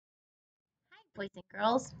Boys and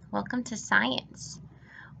girls, welcome to science.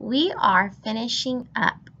 We are finishing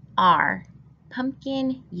up our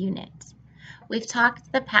pumpkin unit. We've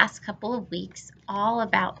talked the past couple of weeks all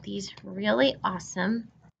about these really awesome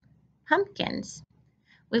pumpkins.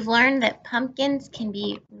 We've learned that pumpkins can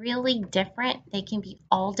be really different. They can be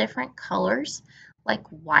all different colors, like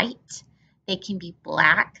white. They can be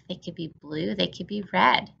black, they could be blue, they could be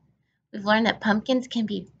red. We've learned that pumpkins can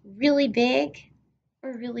be really big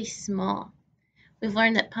or really small. We've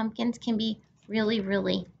learned that pumpkins can be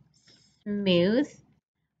really smooth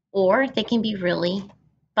or they can be really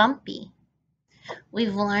bumpy.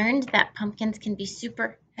 We've learned that pumpkins can be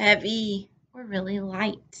super heavy or really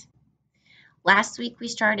light. Last week we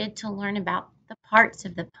started to learn about the parts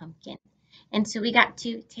of the pumpkin. And so we got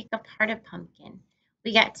to take apart a pumpkin.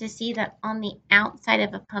 We got to see that on the outside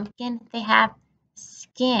of a pumpkin, they have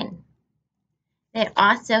skin. They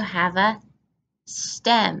also have a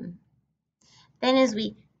stem. Then as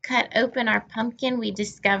we cut open our pumpkin, we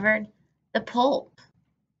discovered the pulp.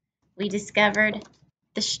 We discovered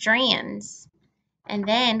the strands. And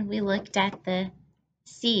then we looked at the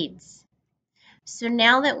seeds. So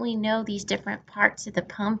now that we know these different parts of the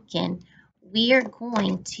pumpkin, we are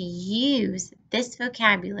going to use this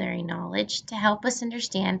vocabulary knowledge to help us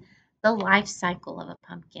understand the life cycle of a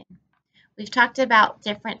pumpkin. We've talked about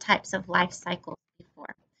different types of life cycles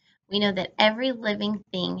before. We know that every living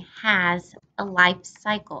thing has a life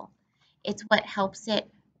cycle. It's what helps it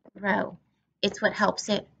grow. It's what helps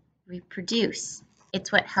it reproduce.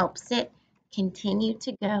 It's what helps it continue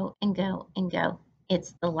to go and go and go.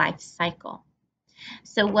 It's the life cycle.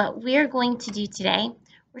 So what we're going to do today,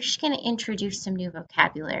 we're just going to introduce some new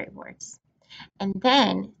vocabulary words. And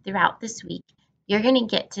then throughout this week, you're going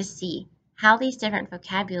to get to see how these different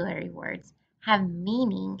vocabulary words have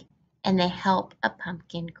meaning and they help a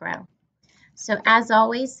pumpkin grow. So as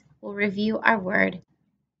always, we'll review our word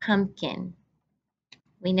pumpkin.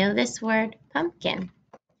 We know this word pumpkin.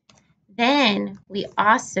 Then we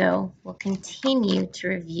also will continue to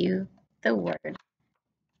review the word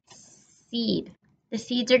seed. The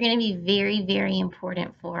seeds are going to be very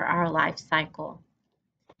important for our life cycle.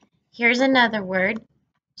 Here's another word,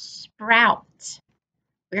 sprout.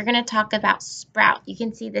 We're going to talk about sprout. You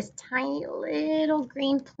can see this tiny little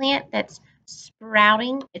green plant that's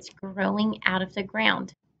sprouting. It's growing out of the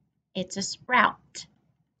ground. It's a sprout.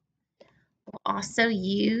 We'll also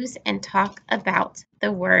use and talk about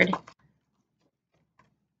the word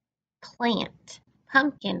plant,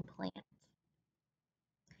 pumpkin plant.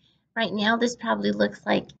 Right now, this probably looks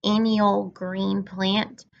like any old green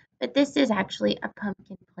plant, but this is actually a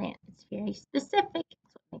pumpkin plant. It's very specific.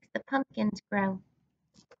 It's what makes the pumpkins grow.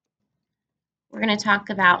 We're going to talk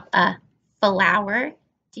about a flower.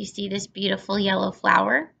 Do you see this beautiful yellow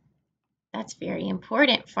flower? That's very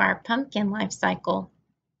important for our pumpkin life cycle.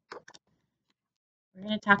 We're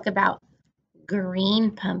going to talk about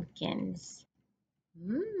green pumpkins.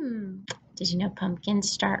 Did you know pumpkins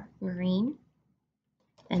start green?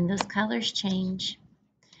 Then those colors change.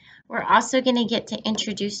 We're also going to get to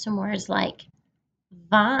introduce some words like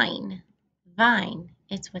vine. Vine,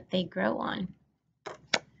 it's what they grow on.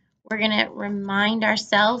 We're going to remind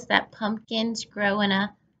ourselves that pumpkins grow in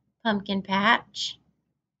a pumpkin patch.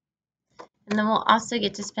 And then we'll also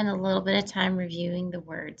get to spend a little bit of time reviewing the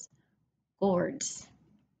words gourds.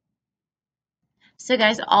 So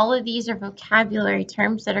guys, all of these are vocabulary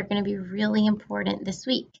terms that are going to be really important this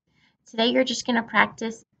week. Today you're just going to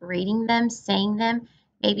practice reading them, saying them,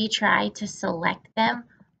 maybe try to select them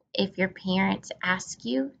if your parents ask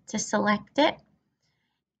you to select it.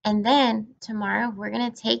 And then tomorrow we're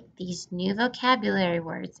going to take these new vocabulary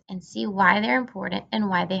words and see why they're important and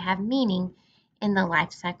why they have meaning in the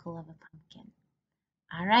life cycle of a pumpkin.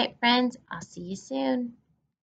 All right, friends, I'll see you soon.